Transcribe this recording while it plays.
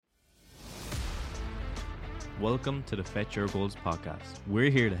Welcome to the Fetch Your Goals podcast.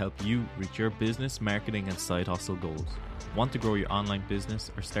 We're here to help you reach your business, marketing, and side hustle goals. Want to grow your online business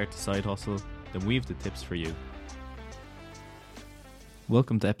or start a side hustle? Then we've the tips for you.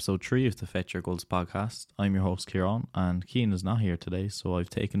 Welcome to episode 3 of the Fetch Your Goals podcast. I'm your host, Kieran, and Cian is not here today, so I've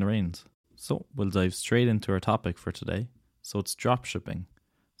taken the reins. So we'll dive straight into our topic for today. So it's dropshipping.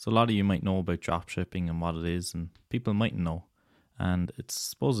 So a lot of you might know about dropshipping and what it is, and people mightn't know. And I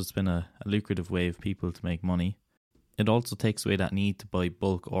suppose it's been a lucrative way of people to make money. It also takes away that need to buy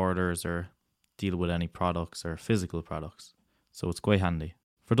bulk orders or deal with any products or physical products. So it's quite handy.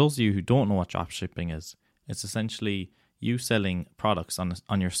 For those of you who don't know what dropshipping is, it's essentially you selling products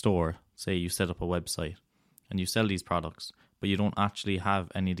on your store. Say you set up a website and you sell these products, but you don't actually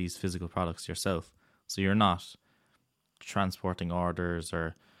have any of these physical products yourself. So you're not transporting orders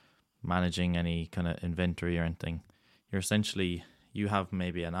or managing any kind of inventory or anything. You're essentially, you have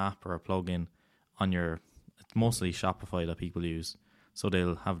maybe an app or a plugin on it's mostly Shopify that people use. So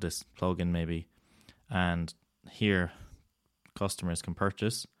they'll have this plugin maybe, and here customers can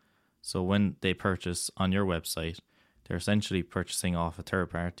purchase. So when they purchase on your website, they're essentially purchasing off a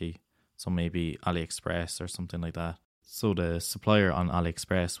third party. So maybe AliExpress or something like that. So the supplier on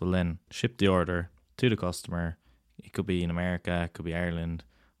AliExpress will then ship the order to the customer. It could be in America, it could be Ireland.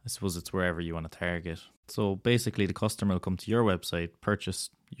 I suppose it's wherever you want to target. So basically the customer will come to your website, purchase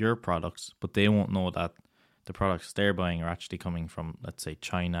your products, but they won't know that the products they're buying are actually coming from, let's say,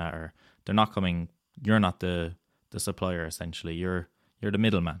 China, or you're not the supplier essentially, you're the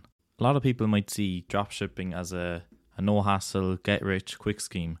middleman. A lot of people might see dropshipping as a no hassle, get rich quick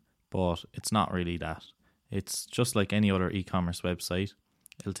scheme, but it's not really that. It's just like any other e-commerce website.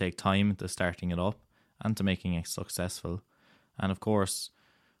 It'll take time to starting it up and to making it successful. And of course,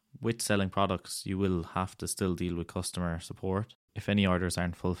 with selling products, you will have to still deal with customer support. If any orders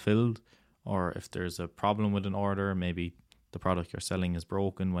aren't fulfilled, or if there's a problem with an order, maybe the product you're selling is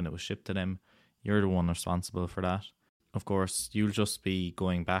broken when it was shipped to them, you're the one responsible for that. Of course, you'll just be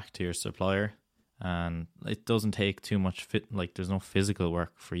going back to your supplier, and it doesn't take too much there's no physical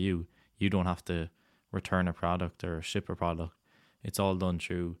work for you. You don't have to return a product or ship a product. It's all done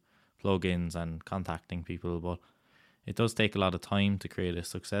through plugins and contacting people, but it does take a lot of time to create a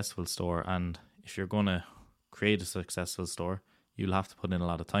successful store, and if you're going to create a successful store, you'll have to put in a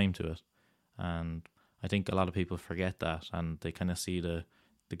lot of time to it. And I think a lot of people forget that, and they kind of see the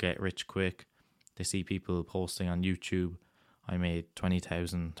get rich quick. They see people posting on YouTube, I made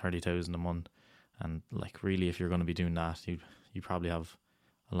 20,000, 30,000 a month, and really, if you're going to be doing that, you probably have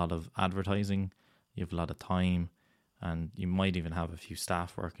a lot of advertising, you have a lot of time, and you might even have a few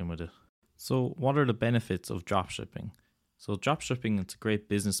staff working with it. So what are the benefits of dropshipping? So dropshipping, it's a great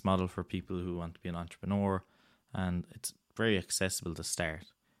business model for people who want to be an entrepreneur, and it's very accessible to start.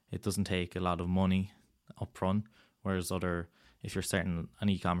 It doesn't take a lot of money up front, whereas if you're starting an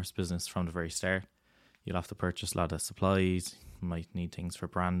e-commerce business from the very start, you'll have to purchase a lot of supplies. You might need things for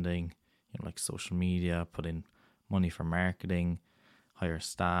branding, like social media, put in money for marketing, hire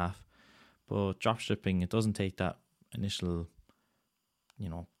staff. But dropshipping, it doesn't take that initial,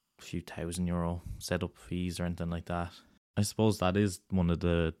 few €1,000 setup fees or anything like that. I suppose that is one of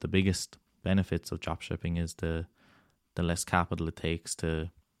the biggest benefits of dropshipping, is the less capital it takes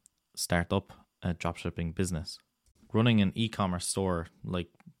to start up a dropshipping business. Running an e-commerce store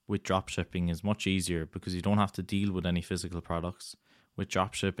with dropshipping is much easier because you don't have to deal with any physical products. With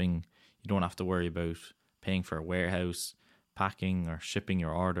dropshipping, you don't have to worry about paying for a warehouse, packing or shipping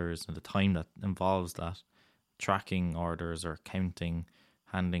your orders, and the time that involves that, tracking orders or counting,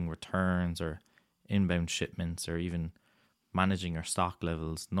 handling returns or inbound shipments, or even managing your stock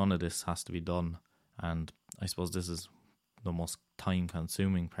levels. None of this has to be done, and I suppose this is the most time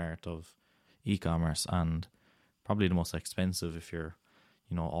consuming part of e-commerce, and probably the most expensive if you're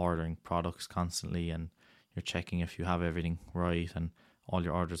ordering products constantly and you're checking if you have everything right and all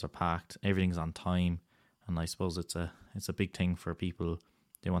your orders are packed, everything's on time. And I suppose it's a big thing for people.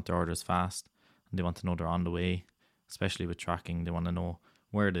 They want their orders fast and they want to know they're on the way, especially with tracking. They want to know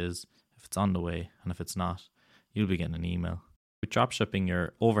where it is, if it's on the way, and if it's not, you'll be getting an email. With dropshipping,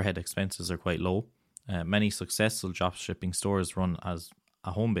 your overhead expenses are quite low. Many successful dropshipping stores run as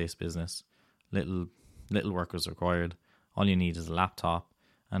a home-based business. Little work is required. All you need is a laptop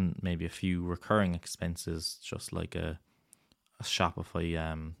and maybe a few recurring expenses, just like a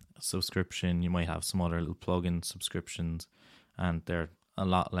Shopify subscription. You might have some other little plugin subscriptions, and they're a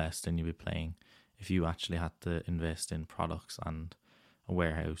lot less than you'd be paying if you actually had to invest in products and a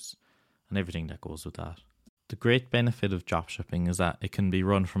warehouse and everything that goes with that. The great benefit of dropshipping is that it can be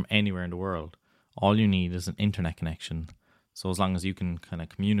run from anywhere in the world. All you need is an internet connection. So as long as you can kind of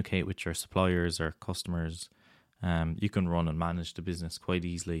communicate with your suppliers or customers You can run and manage the business quite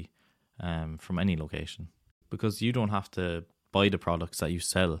easily from any location, because you don't have to buy the products that you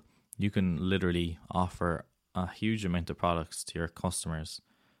sell. You can literally offer a huge amount of products to your customers.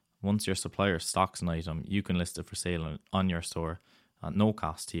 Once your supplier stocks an item, you can list it for sale on your store at no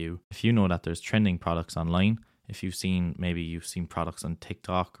cost to you. If you know that there's trending products online, if you've seen products on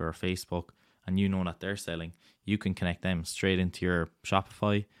TikTok or Facebook and you know that they're selling, you can connect them straight into your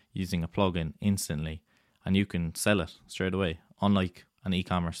Shopify using a plugin instantly, and you can sell it straight away. Unlike an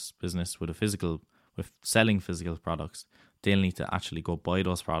e-commerce business with selling physical products, they'll need to actually go buy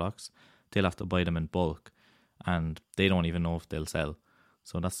those products. They'll have to buy them in bulk, and they don't even know if they'll sell.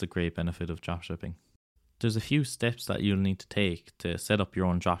 So that's the great benefit of dropshipping. There's a few steps that you'll need to take to set up your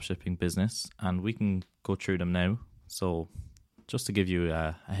own dropshipping business, and we can go through them now. So just to give you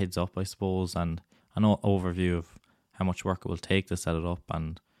a heads up, I suppose, and an overview of how much work it will take to set it up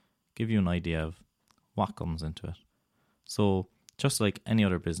and give you an idea of what comes into it. So just like any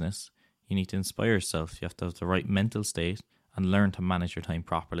other business, you need to inspire yourself. You have to have the right mental state and learn to manage your time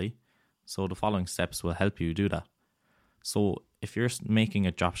properly. So the following steps will help you do that. So if you're making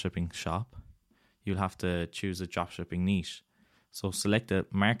a dropshipping shop, you'll have to choose a dropshipping niche. So select a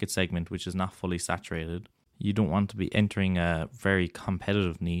market segment which is not fully saturated. You don't want to be entering a very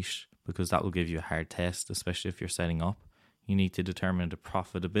competitive niche, because that will give you a hard test, especially if you're setting up. You need to determine the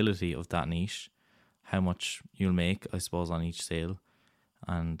profitability of that niche, how much you'll make, I suppose, on each sale,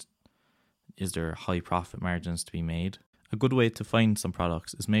 and is there high profit margins to be made. A good way to find some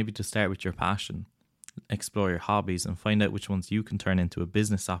products is maybe to start with your passion, explore your hobbies, and find out which ones you can turn into a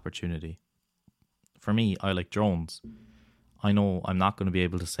business opportunity. For me, I like drones. I know I'm not going to be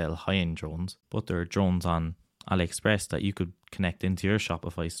able to sell high-end drones, but there are drones on AliExpress that you could connect into your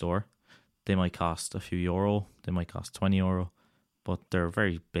Shopify store. They might cost a few euro, they might cost €20, but they're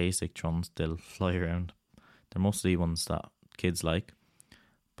very basic drones. They'll fly around. They're mostly ones that kids like.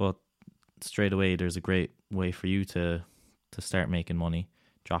 But straight away, there's a great way for you to start making money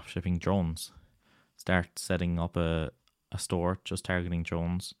dropshipping drones. Start setting up a store just targeting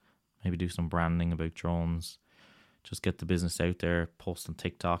drones. Maybe do some branding about drones. Just get the business out there, post on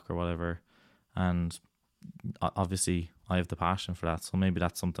TikTok or whatever. And obviously, I have the passion for that, so maybe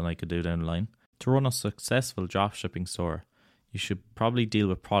that's something I could do down the line. To run a successful dropshipping store, you should probably deal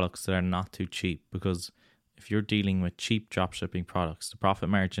with products that are not too cheap, because if you're dealing with cheap dropshipping products, the profit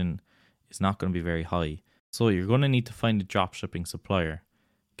margin is not going to be very high. So you're going to need to find a dropshipping supplier.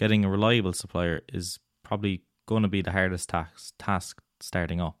 Getting a reliable supplier is probably going to be the hardest task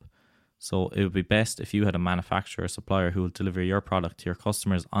starting up. So it would be best if you had a manufacturer or supplier who will deliver your product to your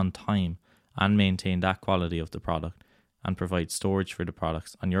customers on time and maintain that quality of the product and provide storage for the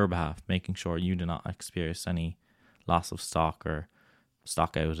products on your behalf, making sure you do not experience any loss of stock or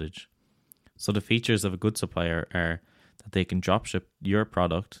stock outage. So the features of a good supplier are that they can dropship your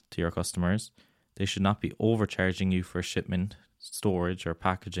product to your customers. They should not be overcharging you for shipment, storage, or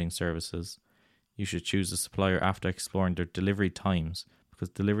packaging services. You should choose a supplier after exploring their delivery times, because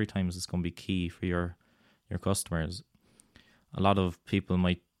delivery times is going to be key for your customers. A lot of people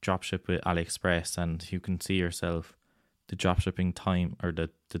might dropship with AliExpress, and you can see yourself the dropshipping time or the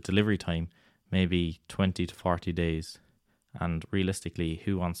delivery time maybe 20 to 40 days. And realistically,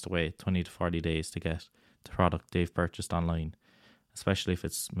 who wants to wait 20 to 40 days to get the product they've purchased online? Especially if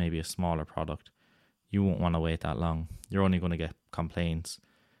it's maybe a smaller product. You won't want to wait that long. You're only going to get complaints,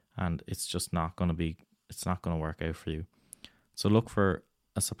 and it's just not going to work out for you. So look for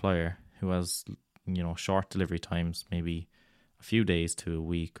a supplier who has, short delivery times, maybe a few days to a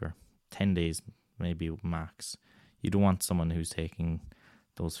week or 10 days, maybe max. You don't want someone who's taking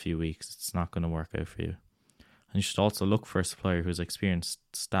those few weeks. It's not going to work out for you. And you should also look for a supplier who has experienced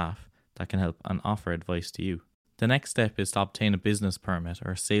staff that can help and offer advice to you. The next step is to obtain a business permit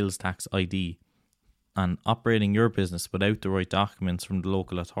or sales tax ID. And operating your business without the right documents from the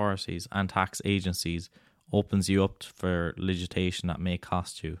local authorities and tax agencies opens you up for litigation that may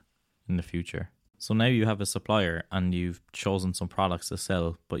cost you in the future. So now you have a supplier and you've chosen some products to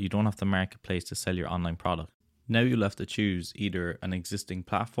sell, but you don't have the marketplace to sell your online product. Now you'll have to choose either an existing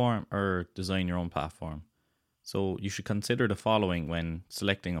platform or design your own platform. So you should consider the following when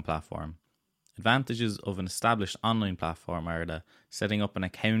selecting a platform. Advantages of an established online platform are that setting up an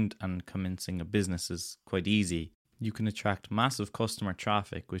account and commencing a business is quite easy. You can attract massive customer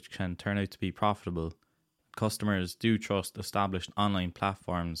traffic, which can turn out to be profitable. Customers do trust established online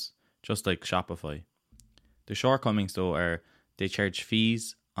platforms, just like Shopify. The shortcomings, though, are they charge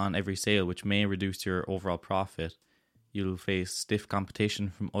fees on every sale, which may reduce your overall profit. You'll face stiff competition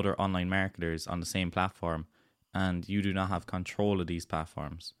from other online marketers on the same platform, and you do not have control of these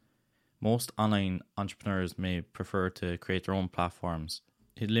platforms. Most online entrepreneurs may prefer to create their own platforms.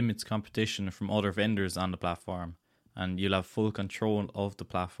 It limits competition from other vendors on the platform, and you'll have full control of the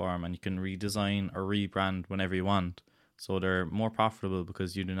platform, and you can redesign or rebrand whenever you want. So they're more profitable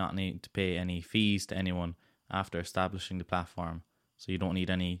because you do not need to pay any fees to anyone after establishing the platform. So you don't need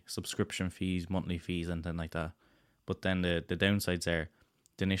any subscription fees, monthly fees, anything like that. But then the downsides are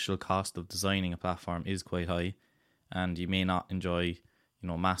the initial cost of designing a platform is quite high, and you may not enjoy,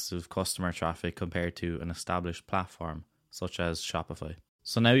 massive customer traffic compared to an established platform such as Shopify.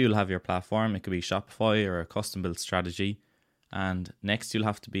 So now you'll have your platform. It could be Shopify or a custom built strategy. And next you'll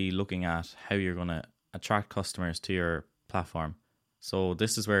have to be looking at how you're going to attract customers to your platform. So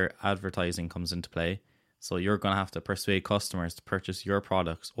this is where advertising comes into play. So you're going to have to persuade customers to purchase your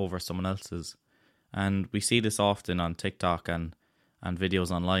products over someone else's. And we see this often on TikTok and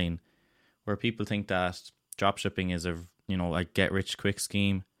videos online where people think that dropshipping is a get rich quick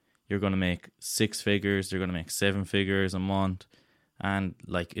scheme. You're going to make 6 figures, you're going to make 7 figures a month. And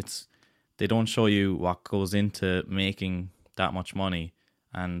they don't show you what goes into making that much money.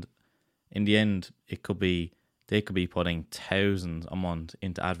 And in the end, they could be putting thousands a month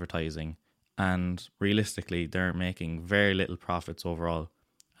into advertising. And realistically, they're making very little profits overall.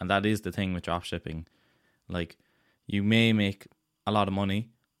 And that is the thing with dropshipping. You may make a lot of money,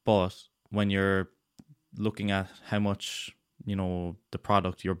 but when you're looking at how much, the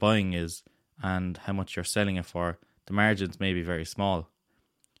product you're buying is and how much you're selling it for, the margins may be very small.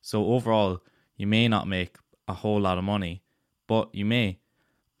 So overall, you may not make a whole lot of money, but you may.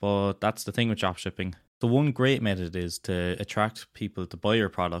 But that's the thing with dropshipping. The one great method is to attract people to buy your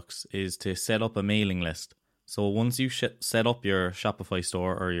products is to set up a mailing list. So once you set up your Shopify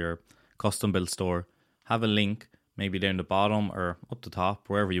store or your custom built store, have a link maybe down the bottom or up the top,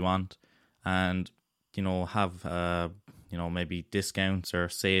 wherever you want, and have maybe discounts or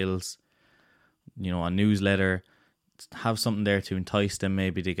sales, a newsletter. Have something there to entice them.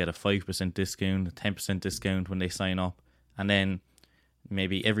 Maybe they get a 5% discount, a 10% discount when they sign up, and then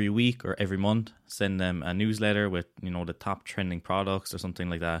maybe every week or every month send them a newsletter with the top trending products or something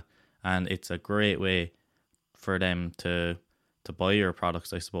like that. And it's a great way for them to buy your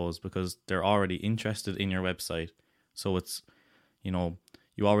products, I suppose, because they're already interested in your website. So it's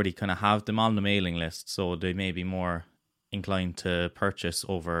you already kind of have them on the mailing list, so they may be more inclined to purchase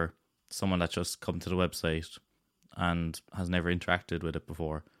over someone that just come to the website and has never interacted with it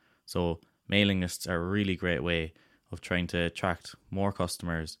before. So mailing lists are a really great way of trying to attract more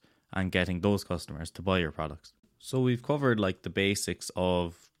customers and getting those customers to buy your products. So we've covered the basics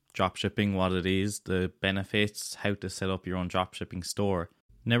of dropshipping, what it is, the benefits, how to set up your own dropshipping store.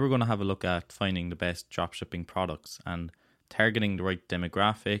 Now we're going to have a look at finding the best dropshipping products, and targeting the right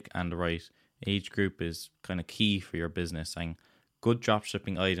demographic and the right age group is kind of key for your business, and good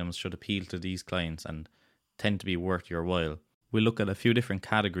dropshipping items should appeal to these clients and tend to be worth your while. We'll look at a few different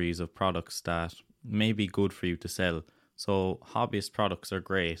categories of products that may be good for you to sell. So hobbyist products are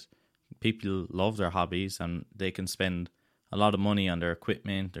great. People love their hobbies and they can spend a lot of money on their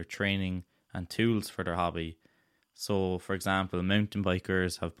equipment, their training and tools for their hobby. So for example, mountain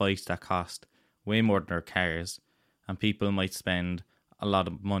bikers have bikes that cost way more than their cars, and people might spend a lot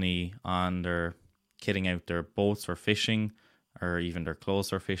of money on their kitting out their boats for fishing, or even their clothes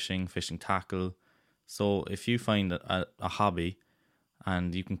for fishing tackle. So if you find a hobby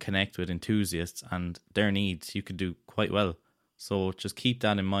and you can connect with enthusiasts and their needs, you could do quite well. So just keep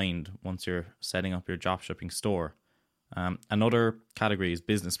that in mind once you're setting up your dropshipping store. Another category is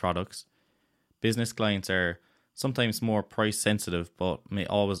business products. Business clients are sometimes more price sensitive, but may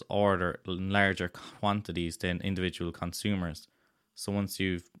always order in larger quantities than individual consumers. So once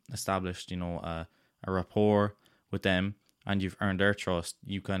you've established, a rapport with them and you've earned their trust,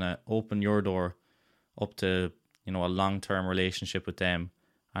 you kind of open your door up to, a long-term relationship with them,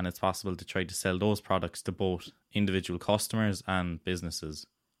 and it's possible to try to sell those products to both individual customers and businesses.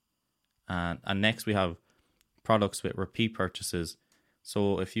 And next we have products with repeat purchases.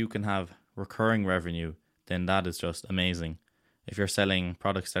 So if you can have recurring revenue, then that is just amazing. If you're selling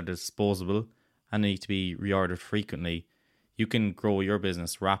products that are disposable and need to be reordered frequently, you can grow your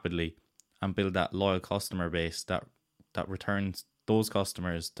business rapidly and build that loyal customer base that returns those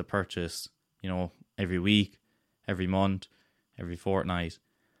customers to purchase, every week, every month, every fortnight.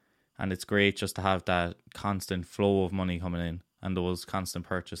 And it's great just to have that constant flow of money coming in and those constant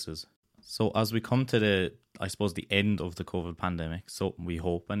purchases. So as we come to the end of the COVID pandemic, so we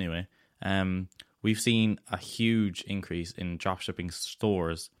hope anyway, we've seen a huge increase in dropshipping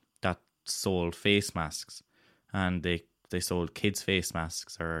stores that sold face masks, and they sold kids' face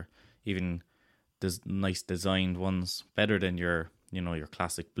masks, or even nice designed ones, better than your your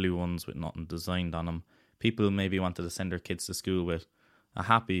classic blue ones with nothing designed on them. People maybe wanted to send their kids to school with a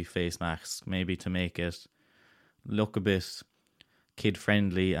happy face mask, maybe to make it look a bit kid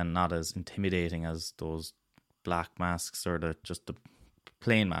friendly and not as intimidating as those black masks or just the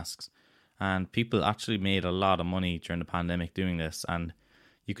plain masks. And people actually made a lot of money during the pandemic doing this, and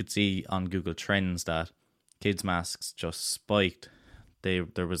you could see on Google Trends that kids masks just spiked.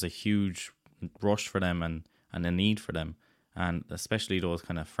 There was a huge rush for them and a need for them, and especially those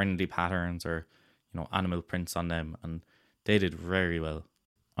kind of friendly patterns or animal prints on them, and they did very well.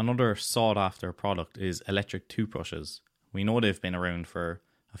 Another sought after product is electric toothbrushes. We know they've been around for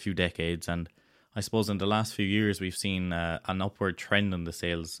a few decades, and I suppose in the last few years we've seen an upward trend in the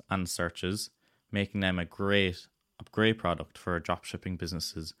sales and searches, making them a great product for dropshipping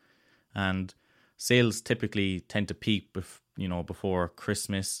businesses. And sales typically tend to peak before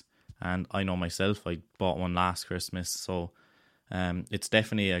Christmas, and I know myself, I bought one last Christmas, so it's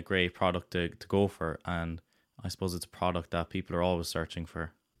definitely a great product to go for, and I suppose it's a product that people are always searching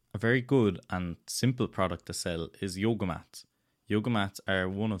for. A very good and simple product to sell is yoga mats. Yoga mats are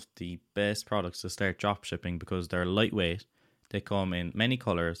one of the best products to start dropshipping because they're lightweight, they come in many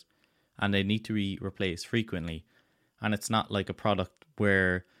colours, and they need to be replaced frequently. And it's not like a product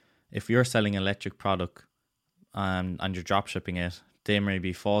where if you're selling an electric product and you're dropshipping it, they may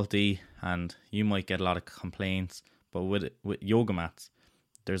be faulty and you might get a lot of complaints. But with yoga mats,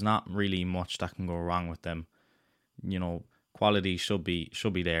 there's not really much that can go wrong with them. Quality should be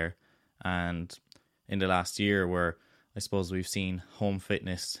there. And in the last year, where I suppose we've seen home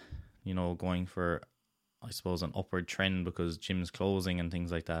fitness, going for, I suppose, an upward trend because gyms closing and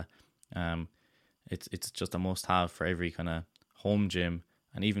things like that. It's just a must-have for every kind of home gym,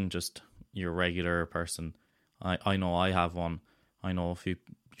 and even just your regular person. I know I have one. I know a few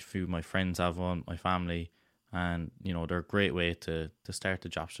of my friends have one, my family, and they're a great way to start a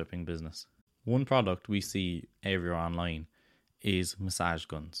dropshipping business. One product we see everywhere online is massage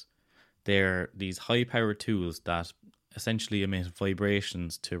guns. They're these high-powered tools that essentially emit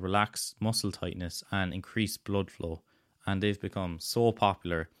vibrations to relax muscle tightness and increase blood flow. And they've become so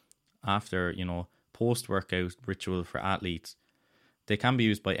popular after, post-workout ritual for athletes. They can be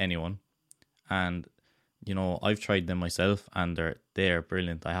used by anyone. And, I've tried them myself and they're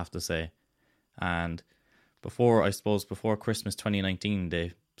brilliant, I have to say. And before Christmas 2019,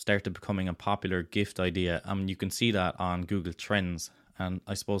 they started becoming a popular gift idea. You can see that on Google Trends. And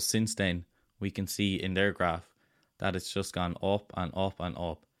I suppose since then, we can see in their graph that it's just gone up and up and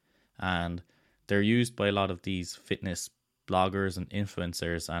up. And they're used by a lot of these fitness bloggers and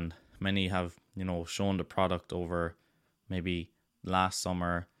influencers, and many have, shown the product over maybe last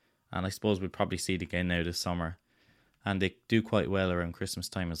summer. And I suppose we'll probably see it again now this summer. And they do quite well around Christmas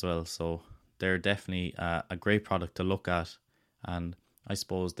time as well. So they're definitely a great product to look at. And I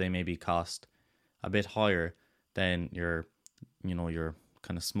suppose they maybe cost a bit higher than your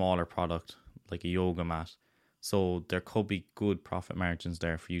kind of smaller product like a yoga mat. So there could be good profit margins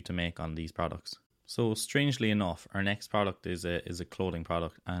there for you to make on these products. So strangely enough, our next product is a clothing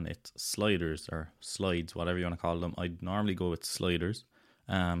product, and it's sliders or slides, whatever you want to call them. I'd normally go with sliders.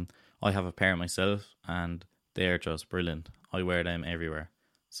 I have a pair myself and they're just brilliant. I wear them everywhere.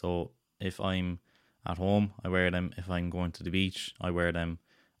 So if I'm at home, I wear them. If I'm going to the beach, I wear them,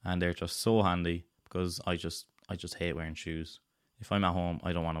 and they're just so handy because I just hate wearing shoes. If I'm at home,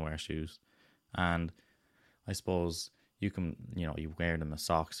 I don't want to wear shoes. And I suppose you can, you wear them as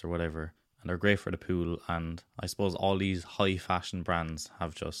socks or whatever, and they're great for the pool. And I suppose all these high fashion brands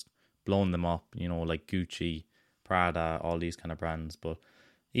have just blown them up, like Gucci, Prada, all these kind of brands. But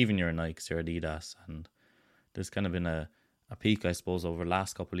even your Nikes, your Adidas, and there's kind of been a peak, I suppose, over the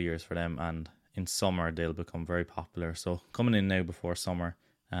last couple of years for them. And in summer, they'll become very popular. So coming in now before summer,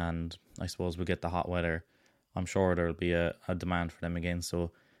 and I suppose we'll get the hot weather, I'm sure there'll be a demand for them again.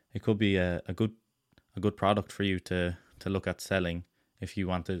 So it could be a good product for you to look at selling if you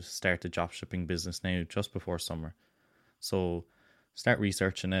want to start a dropshipping business now just before summer. So start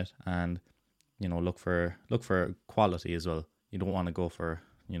researching it, and look for quality as well. You don't want to go for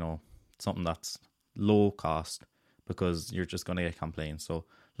something that's low cost because you're just going to get complaints. So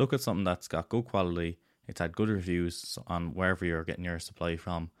look at something that's got good quality. It's had good reviews on wherever you're getting your supply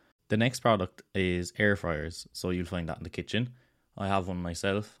from. The next product is air fryers. So you'll find that in the kitchen. I have one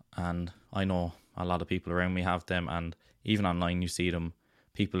myself, and I know a lot of people around me have them, and even online you see them.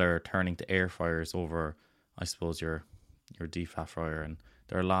 People are turning to air fryers over, I suppose, your deep fat fryer, and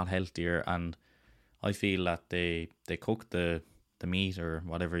they're a lot healthier. And I feel that they cook the meat or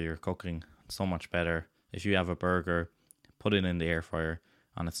whatever you're cooking so much better. If you have a burger, put it in the air fryer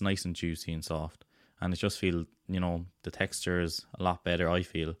and it's nice and juicy and soft. and it just feel, the texture is a lot better, I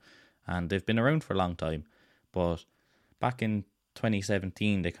feel. And they've been around for a long time, but back in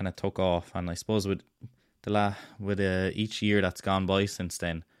 2017 they kind of took off, and I suppose with each year that's gone by since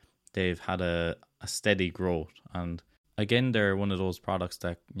then, they've had a steady growth. And again, they're one of those products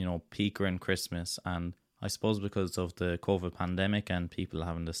that, peak around Christmas, and I suppose because of the COVID pandemic and people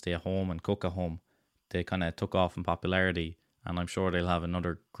having to stay at home and cook at home, they kind of took off in popularity, and I'm sure they'll have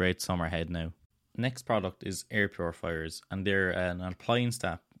another great summer ahead now. Next product is air purifiers, and they're an appliance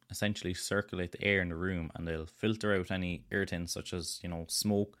that essentially circulate the air in the room, and they'll filter out any irritants such as,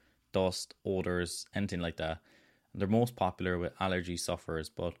 smoke, dust, odors, anything like that. And they're most popular with allergy sufferers,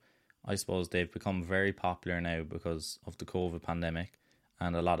 but I suppose they've become very popular now because of the COVID pandemic,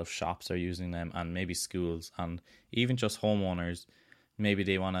 and a lot of shops are using them, and maybe schools, and even just homeowners. Maybe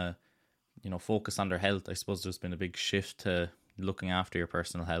they want to, focus on their health. I suppose there's been a big shift to looking after your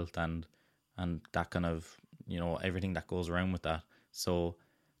personal health and that kind of, everything that goes around with that. So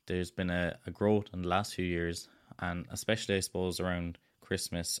there's been a growth in the last few years, and especially, I suppose, around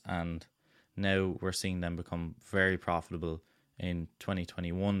Christmas, and now we're seeing them become very profitable. In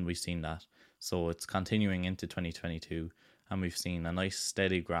 2021 we've seen that, so it's continuing into 2022, and we've seen a nice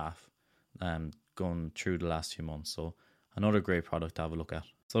steady graph going through the last few months. So another great product to have a look at.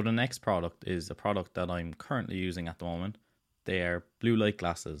 So the next product is a product that I'm currently using at the moment. They are blue light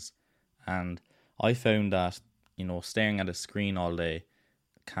glasses, and I found that, staring at a screen all day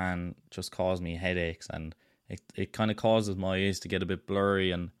can just cause me headaches, and it kind of causes my eyes to get a bit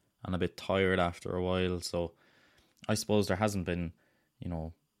blurry and a bit tired after a while. So I suppose there hasn't been,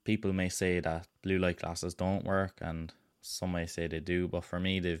 people may say that blue light glasses don't work, and some may say they do, but for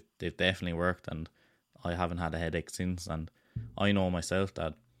me they've definitely worked, and I haven't had a headache since. And I know myself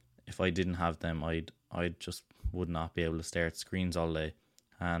that if I didn't have them, I'd just would not be able to stare at screens all day.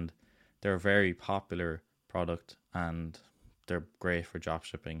 And they're a very popular product, and they're great for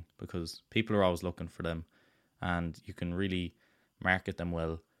dropshipping because people are always looking for them, and you can really market them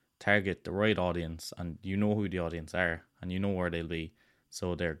well, target the right audience, and you know who the audience are, and you know where they'll be.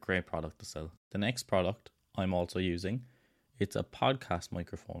 So they're a great product to sell. The next product I'm also using, it's a podcast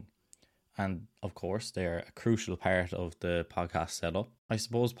microphone. And of course, they're a crucial part of the podcast setup. I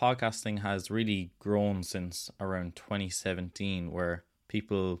suppose podcasting has really grown since around 2017, where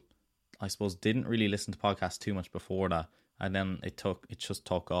people, I suppose, didn't really listen to podcasts too much before that. And then it just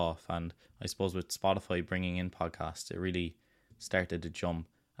took off. And I suppose with Spotify bringing in podcasts, it really started to jump.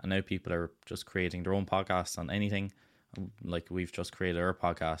 And now people are just creating their own podcasts on anything. Like we've just created our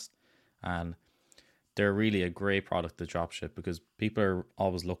podcast. And they're really a great product to dropship because people are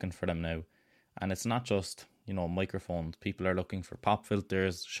always looking for them now. And it's not just, microphones. People are looking for pop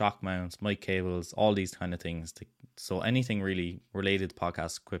filters, shock mounts, mic cables, all these kind of things. So anything really related to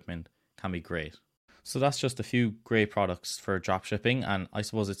podcast equipment can be great. So that's just a few great products for dropshipping. And I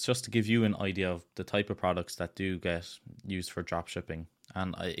suppose it's just to give you an idea of the type of products that do get used for dropshipping.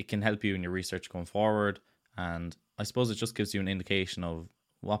 And it can help you in your research going forward. And I suppose it just gives you an indication of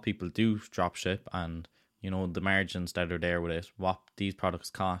what people do dropship, and the margins that are there with it, what these products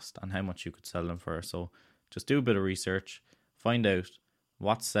cost, and how much you could sell them for. So just do a bit of research, find out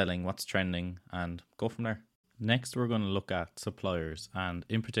what's selling, what's trending, and go from there. Next, we're going to look at suppliers, and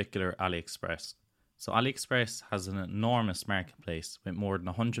in particular AliExpress. So AliExpress has an enormous marketplace with more than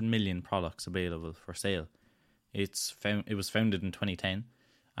 100 million products available for sale. It was founded in 2010,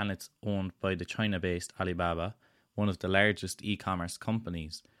 and it's owned by the China-based Alibaba, one of the largest e-commerce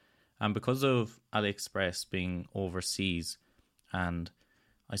companies. And because of AliExpress being overseas and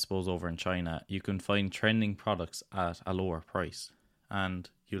I suppose over in China, you can find trending products at a lower price. And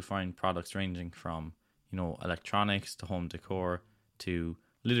you'll find products ranging from, electronics to home decor to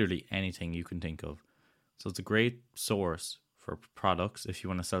literally anything you can think of. So it's a great source for products if you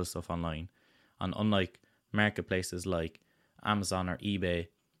want to sell stuff online. And unlike marketplaces like Amazon or eBay,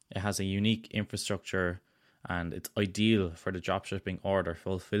 it has a unique infrastructure, and it's ideal for the dropshipping order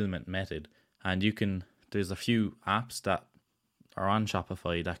fulfillment method. And there's a few apps that are on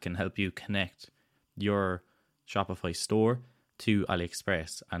Shopify that can help you connect your Shopify store to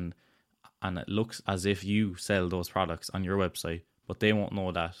AliExpress, and it looks as if you sell those products on your website, but they won't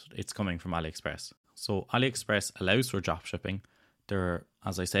know that it's coming from AliExpress. So AliExpress allows for dropshipping.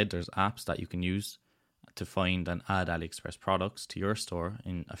 As I said, there's apps that you can use to find and add AliExpress products to your store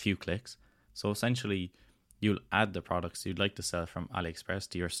in a few clicks. So essentially, you'll add the products you'd like to sell from AliExpress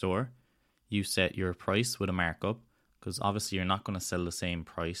to your store. You set your price with a markup, because obviously you're not going to sell the same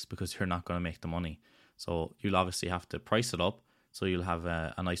price because you're not going to make the money. So you'll obviously have to price it up so you'll have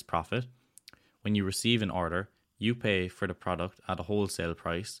a nice profit. When you receive an order, you pay for the product at a wholesale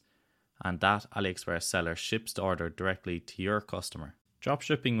price, and that AliExpress seller ships the order directly to your customer.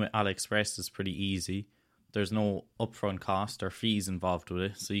 Dropshipping with AliExpress is pretty easy. There's no upfront cost or fees involved with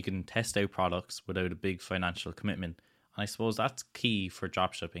it, so you can test out products without a big financial commitment. And I suppose that's key for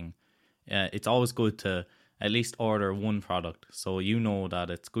dropshipping. It's always good to at least order one product so you know that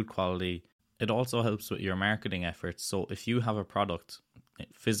it's good quality. It also helps with your marketing efforts. So if you have a product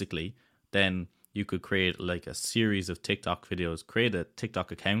physically, then you could create like a series of TikTok videos, create a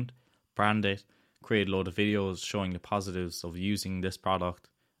TikTok account, brand it, create a load of videos showing the positives of using this product,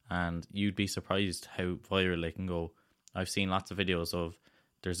 and you'd be surprised how viral they can go. I've seen lots of videos of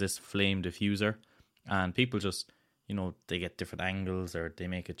there's this flame diffuser, and people just, they get different angles or they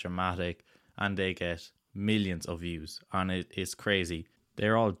make it dramatic, and they get millions of views, and it is crazy.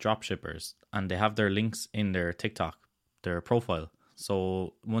 They're all drop shippers, and they have their links in their TikTok, their profile.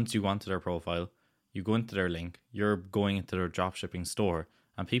 So once you go onto their profile, you go into their link, you're going into their dropshipping store,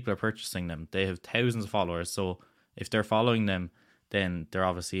 and people are purchasing them. They have thousands of followers, so if they're following them, then they're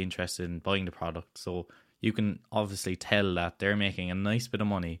obviously interested in buying the product. So you can obviously tell that they're making a nice bit of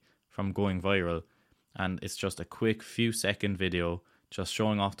money from going viral, and it's just a quick few second video just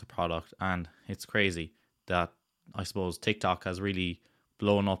showing off the product. And it's crazy that I suppose TikTok has really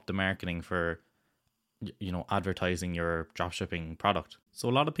blown up the marketing for advertising your dropshipping product. So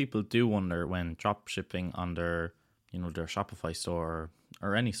a lot of people do wonder when dropshipping on their their Shopify store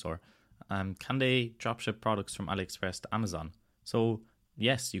or any store, can they dropship products from AliExpress to Amazon? So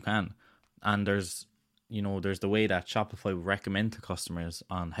yes, you can. And there's the way that Shopify would recommend to customers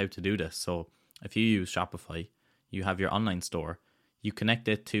on how to do this. So if you use Shopify, you have your online store, you connect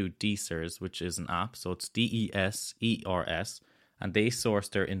it to Desers, which is an app. So it's Desers, and they source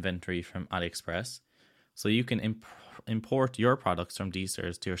their inventory from AliExpress. So you can import your products from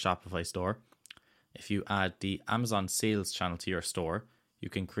Desers to your Shopify store. If you add the Amazon sales channel to your store, you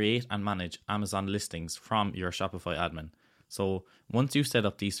can create and manage Amazon listings from your Shopify admin. So once you set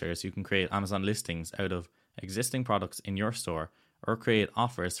up Desers, you can create Amazon listings out of existing products in your store, or create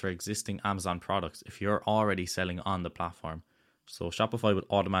offers for existing Amazon products if you're already selling on the platform. So Shopify will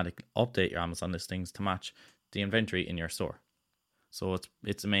automatically update your Amazon listings to match the inventory in your store. So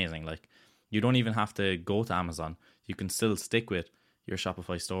it's amazing. Like, you don't even have to go to Amazon. You can still stick with your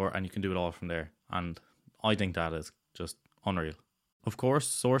Shopify store, and you can do it all from there. And I think that is just unreal. Of course,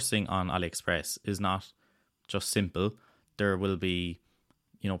 sourcing on AliExpress is not just simple. There will be,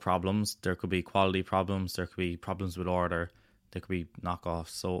 problems. There could be quality problems. There could be problems with order. There could be knockoffs.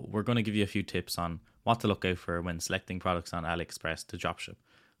 So we're going to give you a few tips on what to look out for when selecting products on AliExpress to dropship.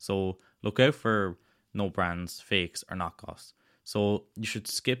 So look out for no brands, fakes, or knockoffs. So you should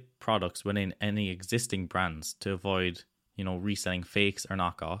skip products within any existing brands to avoid, reselling fakes or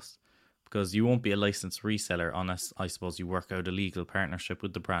knockoffs, because you won't be a licensed reseller unless, I suppose, you work out a legal partnership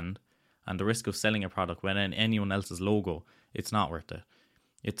with the brand. And the risk of selling a product within anyone else's logo, it's not worth it.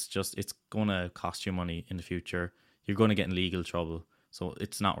 It's going to cost you money in the future. You're going to get in legal trouble. So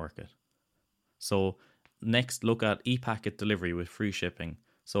it's not worth it. So next, look at e-packet delivery with free shipping.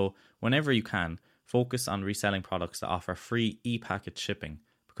 So whenever you can, focus on reselling products that offer free e-packet shipping,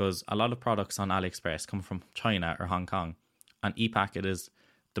 because a lot of products on AliExpress come from China or Hong Kong, and e-packet is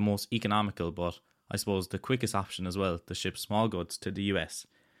the most economical, but I suppose the quickest option as well to ship small goods to the US.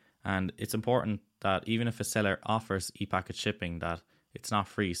 And it's important that even if a seller offers e-packet shipping, that it's not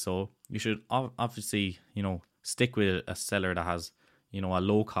free. So you should obviously, stick with a seller that has, a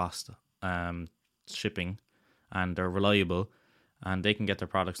low cost shipping, and they're reliable, and they can get their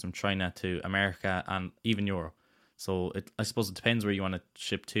products from China to America and even Europe. So I suppose it depends where you want to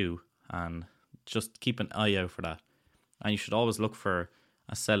ship to, and just keep an eye out for that. And you should always look for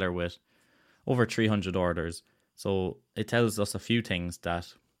a seller with over 300 orders. So it tells us a few things: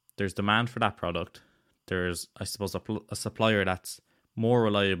 that there's demand for that product. There's, I suppose, a supplier that's more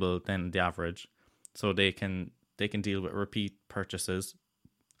reliable than the average, so they can deal with repeat purchases,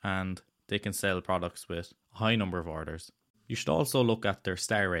 and they can sell products with a high number of orders. You should also look at their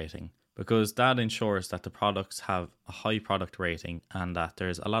star rating, because that ensures that the products have a high product rating and that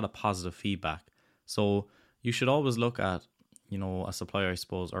there's a lot of positive feedback. So you should always look at, a supplier, I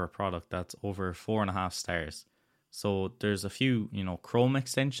suppose, or a product that's over 4.5 stars. So there's a few, Chrome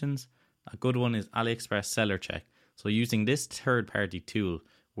extensions. A good one is AliExpress Seller Check. So using this third-party tool,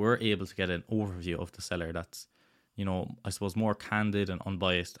 we're able to get an overview of the seller that's, I suppose, more candid and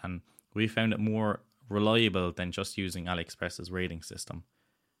unbiased, and we found it more reliable than just using AliExpress's rating system.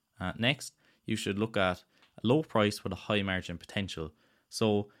 Next, you should look at a low price with a high margin potential.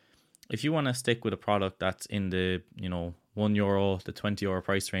 So if you want to stick with a product that's in the, €1 to €20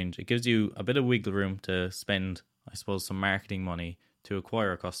 price range, it gives you a bit of wiggle room to spend, I suppose, some marketing money to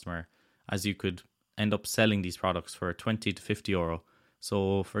acquire a customer. as you could end up selling these products for 20 to 50 euro.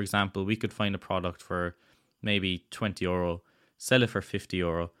 So for example, we could find a product for maybe 20 euro, sell it for 50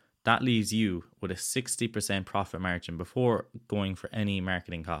 euro. That leaves you with a 60% profit margin before going for any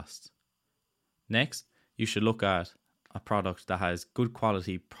marketing costs. Next, you should look at a product that has good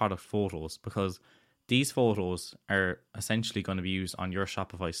quality product photos, because these photos are essentially going to be used on your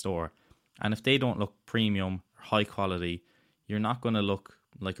Shopify store. And if they don't look premium or high quality, you're not going to look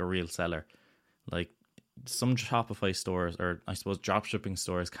like a real seller. Like some Shopify stores, or I suppose dropshipping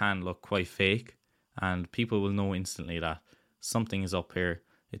stores, can look quite fake, and people will know instantly that something is up here.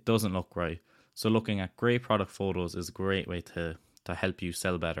 It doesn't look right. So looking at great product photos is a great way to help you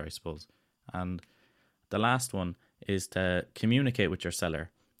sell better, I suppose. And the last one is to communicate with your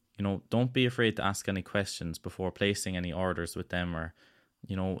seller. Don't be afraid to ask any questions before placing any orders with them, or,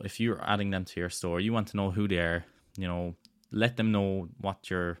 if you're adding them to your store, you want to know who they are. Let them know what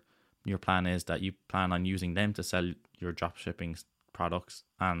your plan is, that you plan on using them to sell your dropshipping products,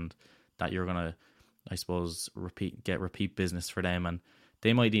 and that you're going to, I suppose, get repeat business for them. And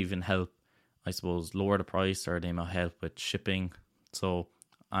they might even help, I suppose, lower the price, or they might help with shipping.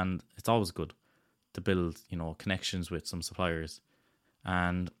 And it's always good to build, connections with some suppliers.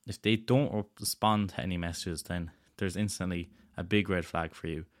 And if they don't respond to any messages, then there's instantly a big red flag for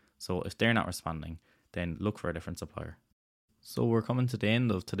you. So if they're not responding, then look for a different supplier. So we're coming to the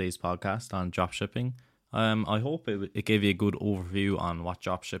end of today's podcast on dropshipping. I hope it gave you a good overview on what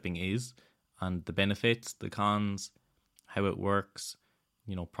dropshipping is, and the benefits, the cons, how it works,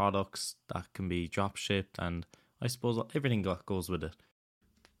 products that can be drop shipped, and I suppose everything that goes with it.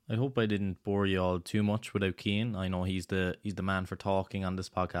 I hope I didn't bore you all too much without Cian. I know he's the man for talking on this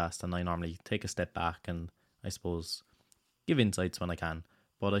podcast, and I normally take a step back and I suppose give insights when I can.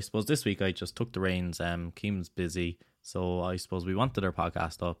 But I suppose this week I just took the reins. Cian's busy, so I suppose we wanted our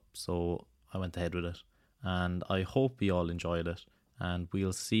podcast up, so I went ahead with it. And I hope you all enjoyed it, and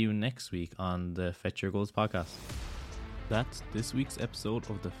we'll see you next week on the Fetch Your Goals podcast. That's this week's episode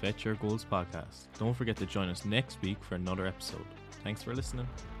of the Fetch Your Goals podcast. Don't forget to join us next week for another episode. Thanks for listening.